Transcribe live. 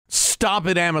Stop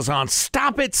it, Amazon.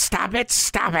 Stop it, stop it,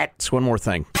 stop it. It's one more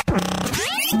thing.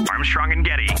 Armstrong and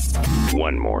Getty.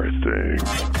 One more thing.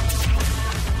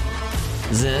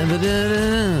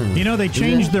 You know, they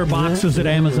changed their boxes at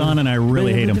Amazon, and I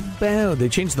really hate them. They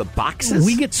changed the boxes?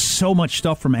 We get so much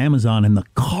stuff from Amazon, and the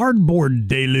cardboard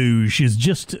deluge is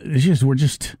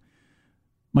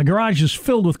my garage is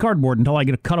filled with cardboard until I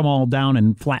get to cut them all down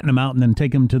and flatten them out and then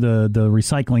take them to the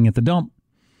recycling at the dump.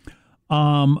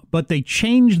 But they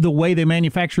changed the way they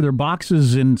manufacture their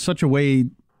boxes in such a way,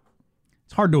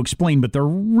 it's hard to explain, but they're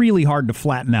really hard to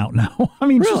flatten out now. I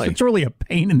mean, really? It's really a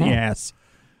pain in the ass.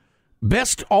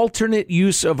 Best alternate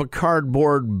use of a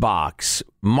cardboard box.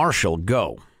 Marshall,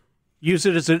 go. Use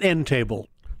it as an end table.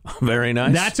 Very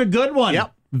nice. That's a good one.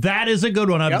 Yep. That is a good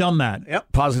one. I've done that.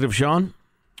 Yep. Positive, Sean?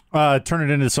 Turn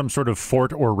it into some sort of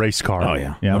fort or race car. Oh,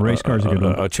 yeah. Yeah, race car's a good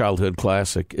one. A childhood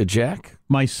classic. Jack?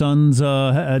 My sons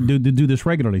do this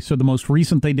regularly. So the most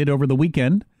recent they did over the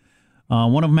weekend,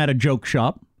 one of them had a joke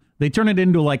shop. They turn it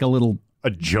into like a little... A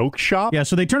joke shop? Yeah,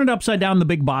 so they turn it upside down in the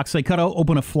big box. They cut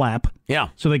open a flap. Yeah.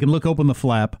 So they can look open the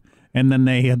flap, and then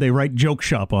they write joke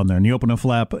shop on there. And you open a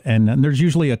flap, and there's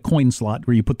usually a coin slot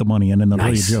where you put the money in, and they'll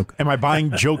tell you a joke. Am I buying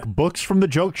joke books from the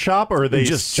joke shop, or are they They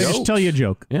just tell you a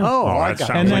joke. Yeah. Oh, that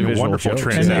sounds like a wonderful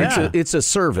transaction. It's a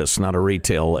service, not a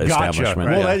retail Gotcha. establishment.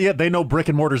 Well, they know brick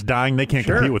and mortar's dying. They can't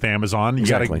compete with Amazon. You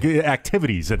got Exactly.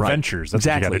 activities, adventures. That's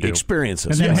what you got to do.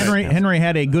 Experiences. And then Yes. Henry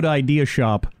had a good idea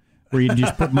shop where you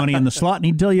just put money in the slot, and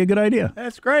he'd tell you a good idea.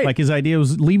 That's great. Like his idea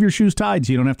was leave your shoes tied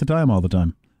so you don't have to tie them all the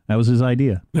time. That was his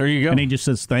idea. There you go. And he just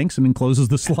says thanks and then closes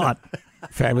the slot.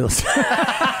 Fabulous.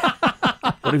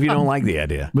 What if you don't like the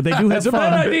idea? But they do have That's a fun.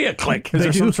 bad idea. Click. Is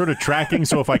there some sort of tracking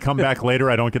so if I come back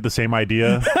later, I don't get the same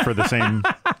idea for the same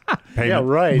payment? Yeah,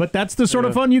 right. But that's the sort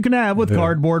of fun you can have with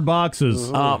cardboard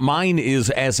boxes. Mine is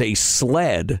as a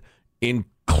sled,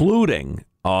 including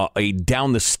a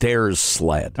down the stairs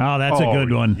sled. Oh, that's a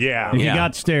good one. yeah. If Yeah. you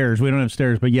got stairs, we don't have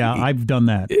stairs, but yeah, I've done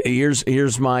that.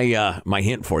 Here's my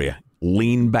hint for you.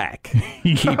 Lean back.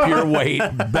 Keep your weight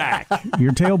back.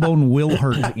 Your tailbone will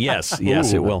hurt. Yes,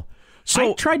 it will.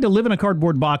 So I tried to live in a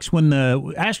cardboard box when the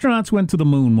astronauts went to the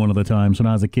moon one of the times when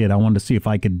I was a kid. I wanted to see if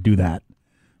I could do that.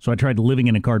 So I tried living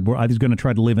in a cardboard. I was going to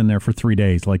try to live in there for 3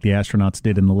 days like the astronauts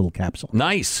did in the little capsule.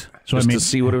 Nice. So Just I to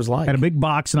see what it was like. I had a big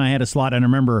box and I had a slot. And I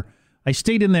remember I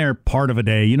stayed in there part of a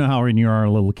day. You know how when you are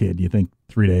a little kid, you think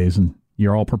 3 days and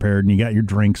you're all prepared and you got your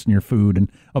drinks and your food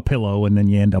and a pillow and then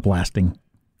you end up lasting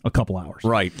a couple hours.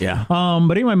 Right, yeah.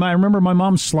 But anyway, I remember my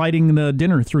mom sliding the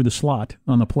dinner through the slot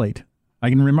on the plate. I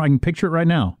can picture it right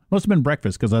now. Must have been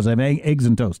breakfast because I was having eggs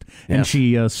and toast. And Yes.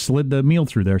 she slid the meal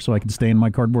through there so I could stay in my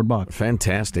cardboard box.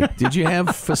 Fantastic. Did you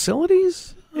have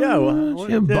facilities? Yeah, well, Did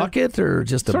you have a bucket or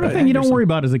just a Sort of bag thing you or don't worry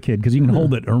about as a kid because you can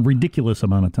hold it a ridiculous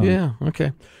amount of time. Yeah,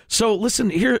 okay. So listen,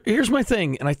 here's my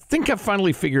thing, and I think I've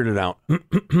finally figured it out.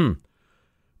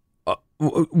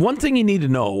 One thing you need to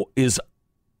know is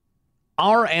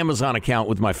our Amazon account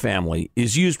with my family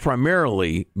is used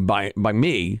primarily by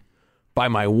me, by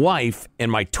my wife,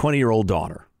 and my 20-year-old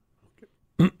daughter.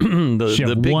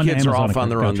 the big one kids are Amazon off on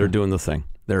their own. account. They're doing the thing.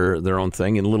 Their own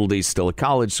thing, and little D's still at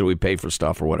college, so we pay for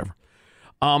stuff or whatever.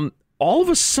 All of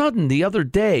a sudden, the other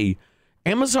day,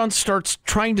 Amazon starts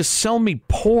trying to sell me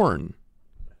porn.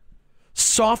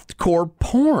 Softcore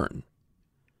porn.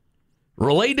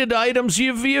 Related items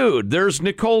you viewed. There's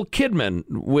Nicole Kidman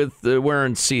with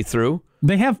wearing see-through.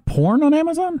 They have porn on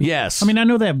Amazon? Yes. I mean, I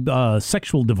know they have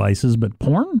sexual devices, but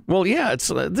porn? Well, yeah, it's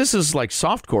this is like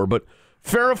softcore, but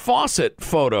Farrah Fawcett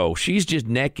photo. She's just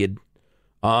naked.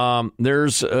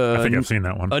 There's I think I've seen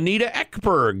that one. Anita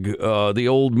Ekberg, the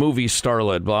old movie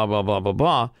starlet, blah, blah, blah, blah,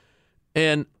 blah.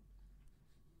 And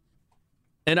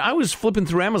I was flipping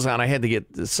through Amazon. I had to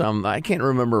get some, I can't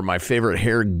remember my favorite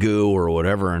hair goo or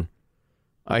whatever. And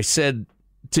I said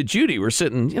to Judy, we're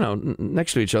sitting,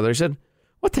 next to each other. I said,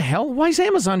 what the hell? Why is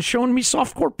Amazon showing me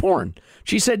softcore porn?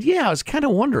 She said, yeah, I was kind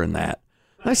of wondering that.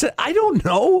 And I said, I don't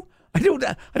know. I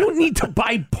don't need to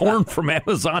buy porn from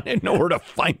Amazon. I know where to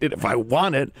find it if I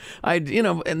want it.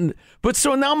 But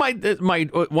so now my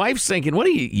wife's thinking, what are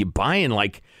you buying,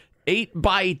 like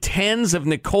 8x10s of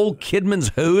Nicole Kidman's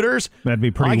Hooters? That'd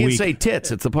be pretty I can weak. say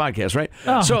tits. It's the podcast, right?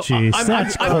 Oh, so jeez. I'm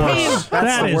That's paying. coarse.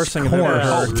 That's the worst thing I've ever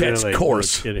heard. Oh, that's Really,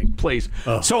 coarse. no kidding. Please.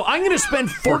 So I'm going to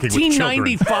spend Working with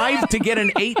children. $14.95 to get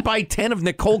an 8x10 of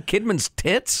Nicole Kidman's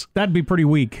tits? That'd be pretty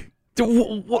weak.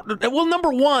 Well, number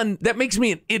one, that makes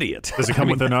me an idiot. Does it come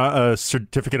with a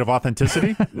certificate of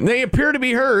authenticity? They appear to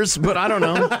be hers, but I don't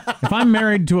know. If I'm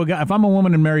married to a guy, if I'm a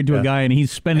woman and married to a guy and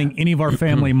he's spending any of our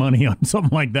family money on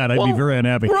something like that, I'd be very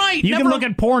unhappy. Right. You can look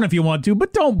at porn if you want to,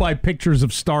 but don't buy pictures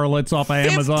of starlets off of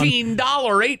Amazon. $15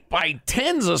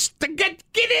 8x10s get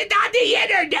it on the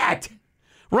internet.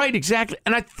 Right, exactly.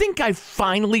 And I think I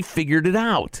finally figured it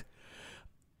out.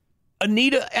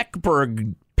 Anita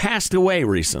Ekberg passed away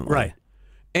recently. Right.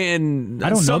 And I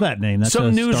don't know that name. That's some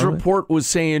a news starlet? report was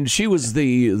saying she was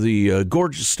the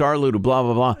gorgeous starlet, blah,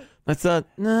 blah, blah. I thought,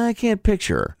 nah, I can't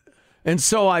picture her. And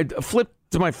so I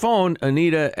flipped to my phone,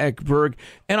 Anita Ekberg,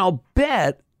 and I'll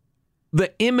bet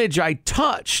the image I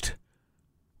touched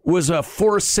was a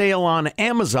for sale on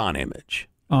Amazon image.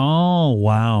 Oh,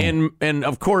 wow. And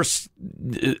of course,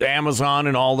 Amazon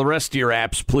and all the rest of your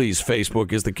apps, please,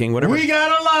 Facebook is the king, whatever. We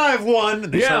got a live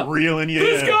one. They start reeling you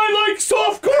This in. guy likes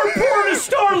softcore porn and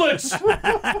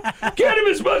starlets. Get him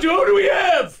as much. Who do we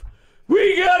have?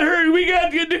 We got her. We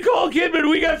got Nicole Kidman.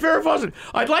 We got Farrah Fawcett.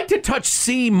 I'd like to touch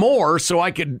C more so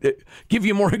I could give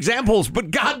you more examples,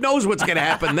 but God knows what's going to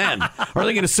happen then. Are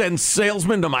they going to send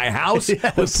salesmen to my house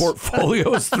with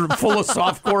portfolios full of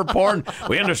softcore porn?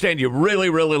 We understand you really,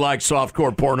 really like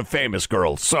softcore porn of famous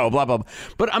girls. So blah, blah, blah.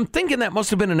 But I'm thinking that must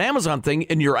have been an Amazon thing,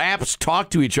 and your apps talk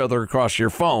to each other across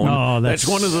your phone. Oh, that's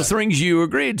one of the things you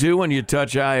agreed to when you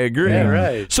touch I agree. Yeah,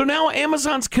 right. So now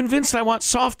Amazon's convinced I want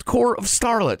softcore of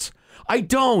starlets. I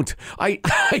don't. I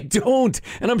don't,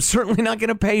 and I'm certainly not going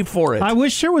to pay for it. I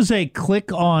wish there was a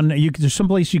click on. There's some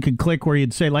place you could click where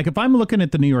you'd say, like, if I'm looking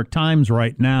at the New York Times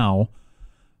right now,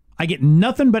 I get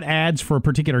nothing but ads for a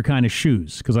particular kind of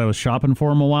shoes because I was shopping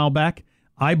for them a while back.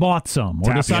 I bought some or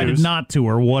Tap decided shoes? not to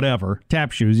or whatever.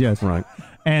 Tap shoes, yes. Right.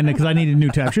 And because I needed new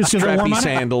tap shoes. 'Cause I wore Strappy my-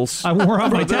 sandals. I wore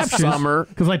out my for the tap shoes summer.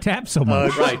 because I tap so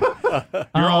much. Right.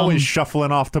 You're always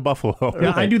shuffling off to Buffalo.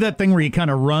 Yeah, I do that thing where you kind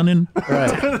of running.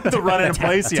 to run in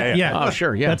place. Yeah. Yeah. Oh,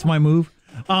 sure, yeah. That's my move.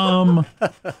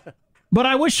 But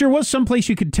I wish there was some place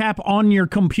you could tap on your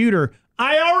computer.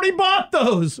 I already bought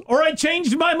those, or I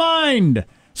changed my mind,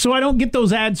 so I don't get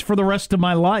those ads for the rest of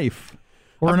my life,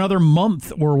 or another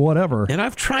month, or whatever. And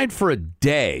I've tried for a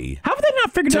day How have they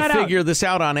not figured to that figure out? this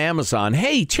out on Amazon.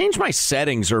 Hey, change my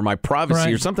settings or my privacy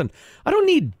Right. or something. I don't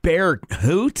need bare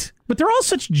hoot. But they're all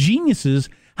such geniuses.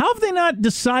 How have they not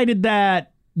decided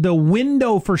that the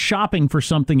window for shopping for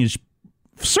something is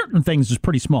certain things is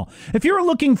pretty small? If you're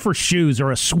looking for shoes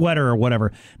or a sweater or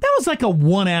whatever, that was like a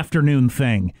one afternoon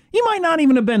thing. You might not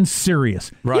even have been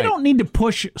serious. Right. You don't need to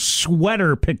push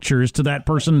sweater pictures to that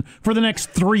person for the next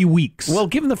 3 weeks. Well,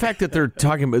 given the fact that they're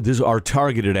talking about this, our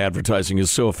targeted advertising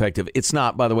is so effective. It's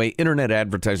not, by the way, internet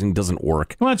advertising doesn't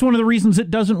work. Well, that's one of the reasons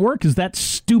it doesn't work is that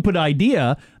stupid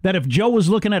idea that if Joe was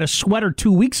looking at a sweater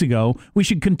 2 weeks ago, we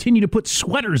should continue to put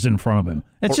sweaters in front of him.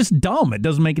 It's just dumb. It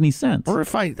doesn't make any sense. Or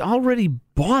if I already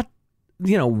bought,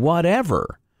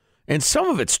 whatever. And some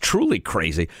of it's truly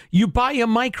crazy. You buy a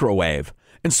microwave,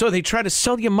 and so they try to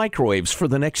sell you microwaves for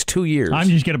the next 2 years. I'm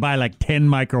just going to buy like 10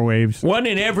 microwaves. One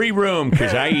in every room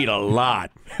because I eat a lot.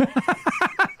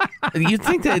 You'd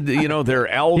think that, their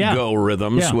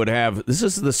algorithms would have, this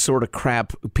is the sort of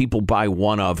crap people buy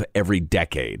one of every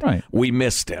decade. Right. We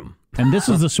missed him. And this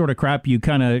is the sort of crap you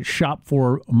kind of shop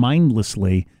for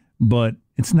mindlessly, but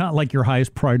it's not like your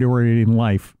highest priority in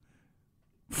life,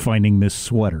 finding this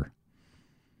sweater.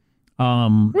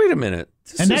 Wait a minute.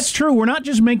 And that's true. We're not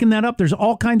just making that up. There's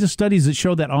all kinds of studies that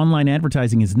show that online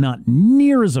advertising is not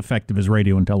near as effective as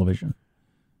radio and television.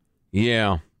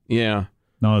 Yeah.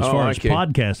 Now, as far as okay.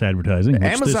 podcast advertising, which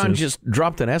Amazon this is, just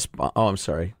dropped an S-bomb. Oh, I'm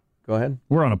sorry. Go ahead.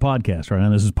 we're on a podcast right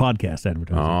now. This is podcast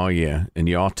advertising. Oh, yeah, and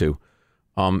you ought to.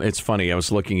 It's funny. I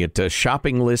was looking at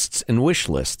shopping lists and wish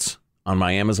lists on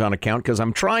my Amazon account because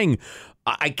I'm trying.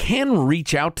 I can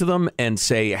reach out to them and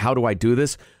say, how do I do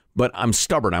this? But I'm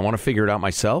stubborn. I want to figure it out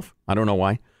myself. I don't know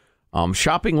why.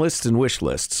 Shopping lists and wish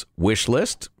lists. Wish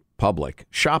list, public.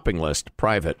 Shopping list,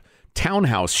 private.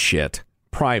 Townhouse shit,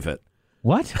 private.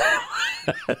 What?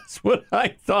 That's what I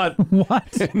thought.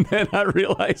 What? And then I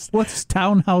realized What's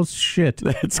townhouse shit?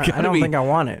 it's got I to don't be. think I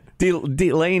want it.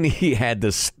 Delaney had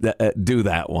to do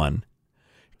that one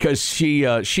because she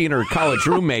and her college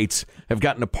roommates have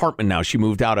got an apartment now. She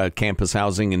moved out of campus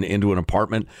housing and into an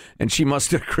apartment, and she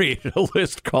must have created a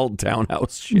list called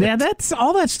Townhouse Shit. Yeah, that's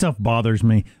all that stuff bothers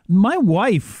me. My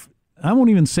wife, I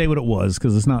won't even say what it was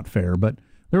because it's not fair, but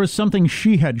there was something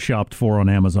she had shopped for on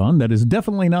Amazon that is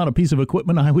definitely not a piece of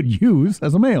equipment I would use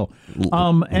as a male.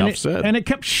 Enough said. And it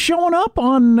kept showing up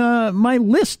on my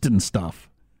list and stuff,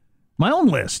 my own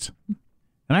list.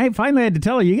 And I finally had to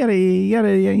tell her, you gotta,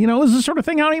 this is the sort of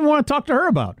thing I don't even want to talk to her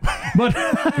about. But,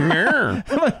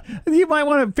 but you might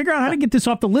want to figure out how to get this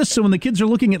off the list so when the kids are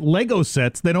looking at Lego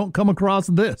sets, they don't come across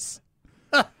this.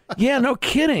 Yeah, no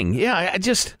kidding. Yeah,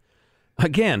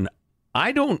 again,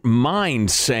 I don't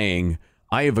mind saying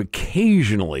I have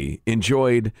occasionally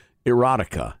enjoyed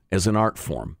erotica as an art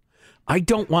form. I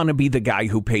don't want to be the guy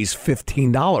who pays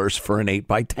 $15 for an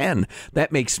 8x10.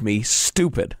 That makes me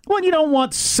stupid. Well, you don't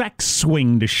want Sex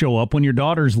Swing to show up when your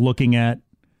daughter's looking at,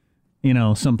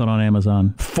 something on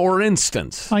Amazon. For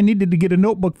instance. I needed to get a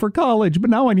notebook for college, but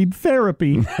now I need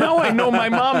therapy. Now I know my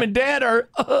mom and dad are...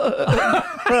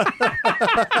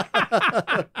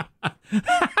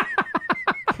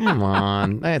 Come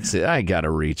on. That's it. I got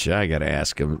to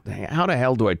ask him, how the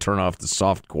hell do I turn off the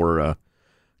softcore...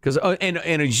 Because and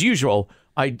as usual,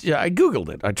 I Googled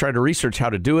it. I tried to research how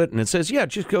to do it, and it says,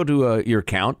 just go to your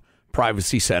account,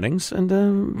 privacy settings,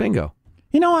 and bingo.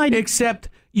 Except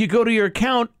you go to your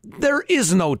account, there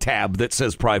is no tab that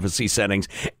says privacy settings.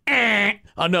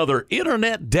 Another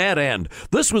internet dead end.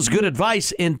 This was good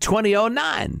advice in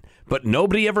 2009, but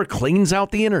nobody ever cleans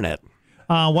out the internet.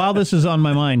 While this is on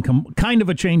my mind, kind of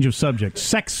a change of subject,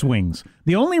 sex swings.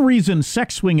 The only reason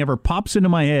sex swing ever pops into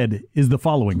my head is the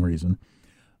following reason.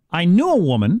 I knew a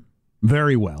woman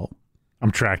very well. I'm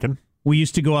tracking. We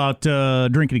used to go out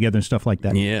drinking together and stuff like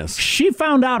that. Yes. She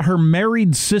found out her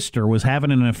married sister was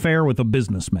having an affair with a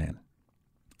businessman.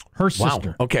 Her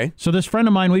sister. Wow. Okay. So this friend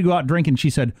of mine, we'd go out drinking. She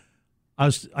said, I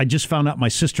just found out my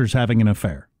sister's having an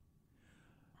affair.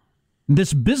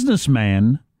 This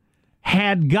businessman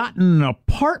had gotten an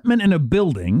apartment in a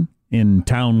building in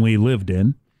town we lived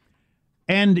in,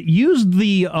 and used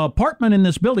the apartment in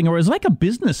this building, or it was like a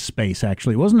business space,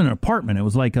 actually. It wasn't an apartment. It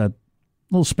was like a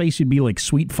little space you'd be like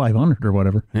Suite 500 or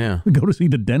whatever. Yeah. Go to see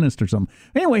the dentist or something.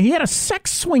 Anyway, he had a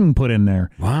sex swing put in there.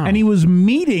 Wow. And he was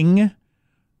meeting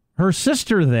her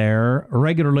sister there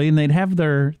regularly, and they'd have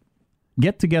their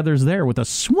get-togethers there with a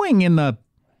swing in the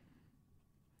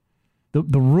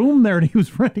room there that he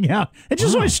was renting out. It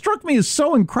just always struck me as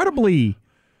so incredibly...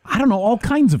 I don't know, all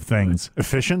kinds of things.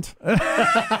 Efficient?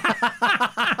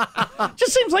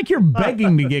 Just seems like you're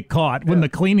begging to get caught when the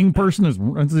cleaning person is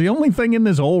the only thing in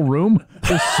this whole room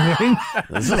is swing.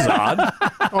 This is odd.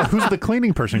 Oh, who's the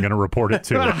cleaning person going to report it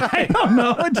to? I don't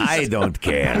know. I don't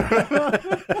care.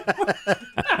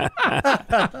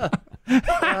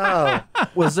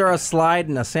 Was there a slide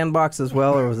and a sandbox as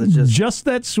well, or was it just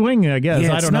that swing, I guess?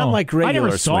 Yeah, I don't know. It's not like regular I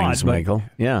never saw swings, it, but... Michael.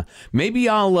 Yeah. Maybe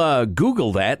I'll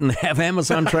Google that and have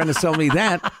Amazon trying to sell me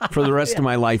that for the rest of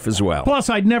my life as well. Plus,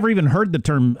 I'd never even heard the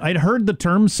term. I'd heard the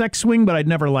term sex swing, but I'd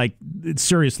never,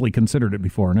 seriously considered it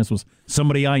before. And this was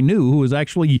somebody I knew who was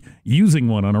actually using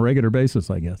one on a regular basis,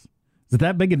 I guess. Is it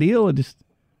that big a deal? I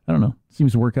don't know.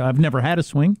 Seems to work out. I've never had a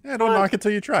swing. Yeah, don't knock it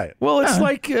till you try it. Well, it's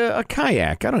like a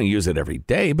kayak. I don't use it every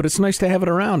day, but it's nice to have it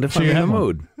around if I'm in the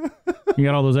mood. You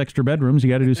got all those extra bedrooms. You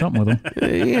got to do something with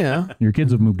them. Yeah. Your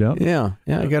kids have moved out. Yeah.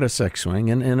 I got a sex swing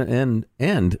and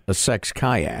a sex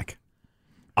kayak.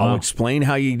 I'll explain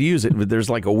how you'd use it, but there's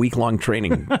like a week-long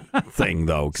training thing,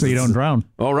 though. So you don't drown.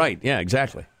 Oh, right. Yeah,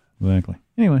 exactly. Exactly.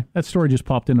 Anyway, that story just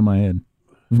popped into my head.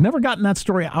 I've never gotten that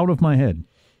story out of my head.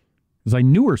 Because I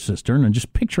knew her sister, and I'm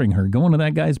just picturing her going to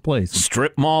that guy's place.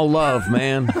 Strip mall love,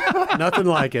 man. Nothing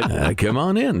like it. Come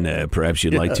on in. Perhaps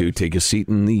you'd like to take a seat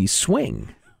in the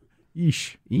swing.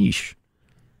 Yeesh.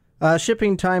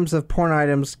 Shipping times of porn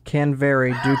items can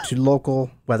vary due to local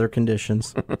weather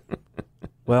conditions.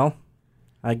 Well,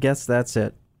 I guess that's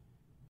it.